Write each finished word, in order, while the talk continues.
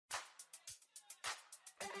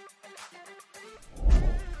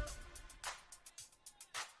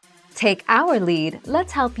Take our lead,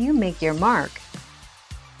 let's help you make your mark.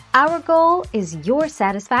 Our goal is your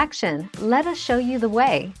satisfaction. Let us show you the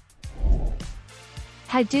way.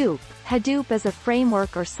 Hadoop. Hadoop is a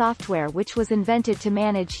framework or software which was invented to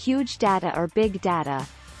manage huge data or big data.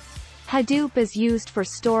 Hadoop is used for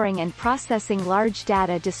storing and processing large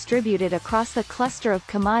data distributed across a cluster of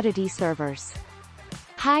commodity servers.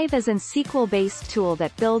 Hive is an SQL-based tool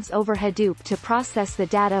that builds over Hadoop to process the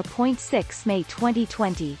data. 6 May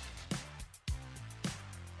 2020.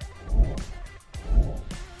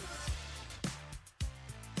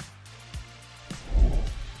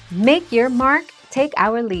 Make your mark, take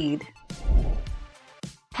our lead.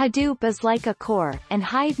 Hadoop is like a core, and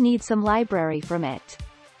Hive needs some library from it.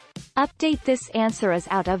 Update. This answer is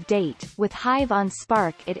out of date. With Hive on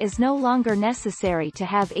Spark, it is no longer necessary to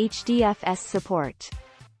have HDFS support.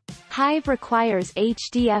 Hive requires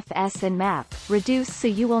HDFS and MapReduce, so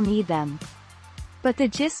you will need them. But the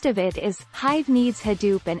gist of it is, Hive needs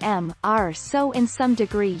Hadoop and MR, so in some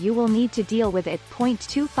degree you will need to deal with it.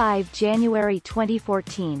 25 January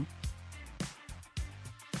 2014.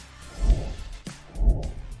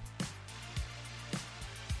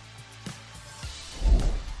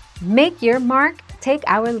 Make your mark, take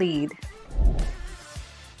our lead.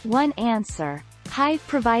 One answer. Hive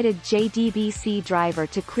provided JDBC driver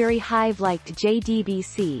to query Hive-like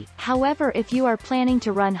JDBC. However, if you are planning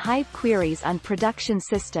to run Hive queries on production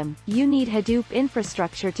system, you need Hadoop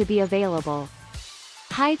infrastructure to be available.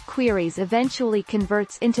 Hive queries eventually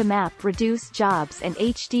converts into MapReduce jobs, and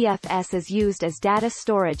HDFS is used as data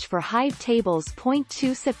storage for Hive tables.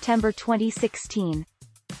 2 September 2016.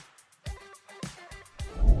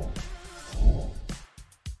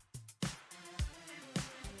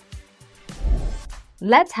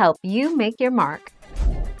 Let's help you make your mark.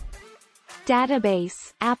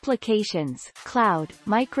 Database, applications, cloud,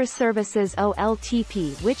 microservices.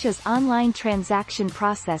 OLTP, which is online transaction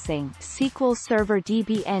processing, SQL Server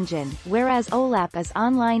DB engine, whereas OLAP is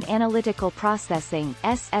online analytical processing,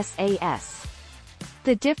 SSAS.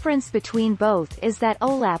 The difference between both is that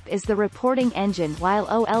OLAP is the reporting engine while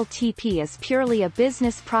OLTP is purely a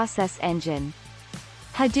business process engine.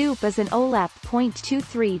 Hadoop is an OLAP.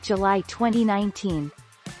 23 July 2019.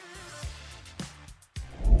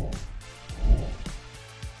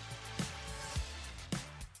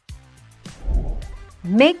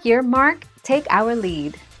 Make your mark, take our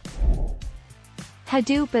lead.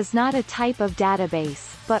 Hadoop is not a type of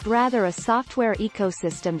database, but rather a software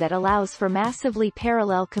ecosystem that allows for massively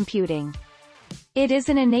parallel computing. It is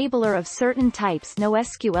an enabler of certain types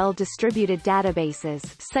NoSQL distributed databases,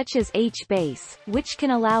 such as HBase, which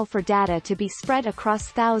can allow for data to be spread across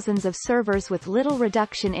thousands of servers with little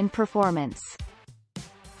reduction in performance.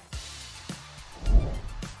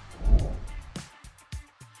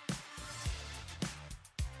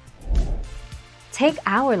 Take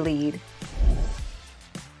our lead.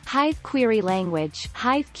 Hive Query Language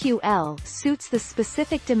HiveQL suits the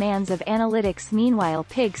specific demands of analytics. Meanwhile,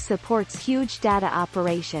 Pig supports huge data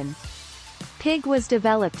operation. Pig was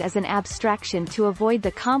developed as an abstraction to avoid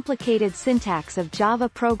the complicated syntax of Java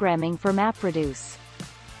programming for MapReduce.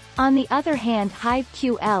 On the other hand,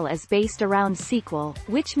 HiveQL is based around SQL,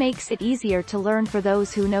 which makes it easier to learn for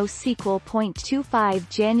those who know SQL. 25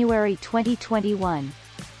 January 2021.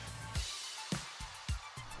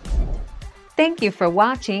 Thank you for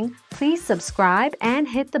watching. Please subscribe and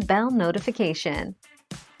hit the bell notification.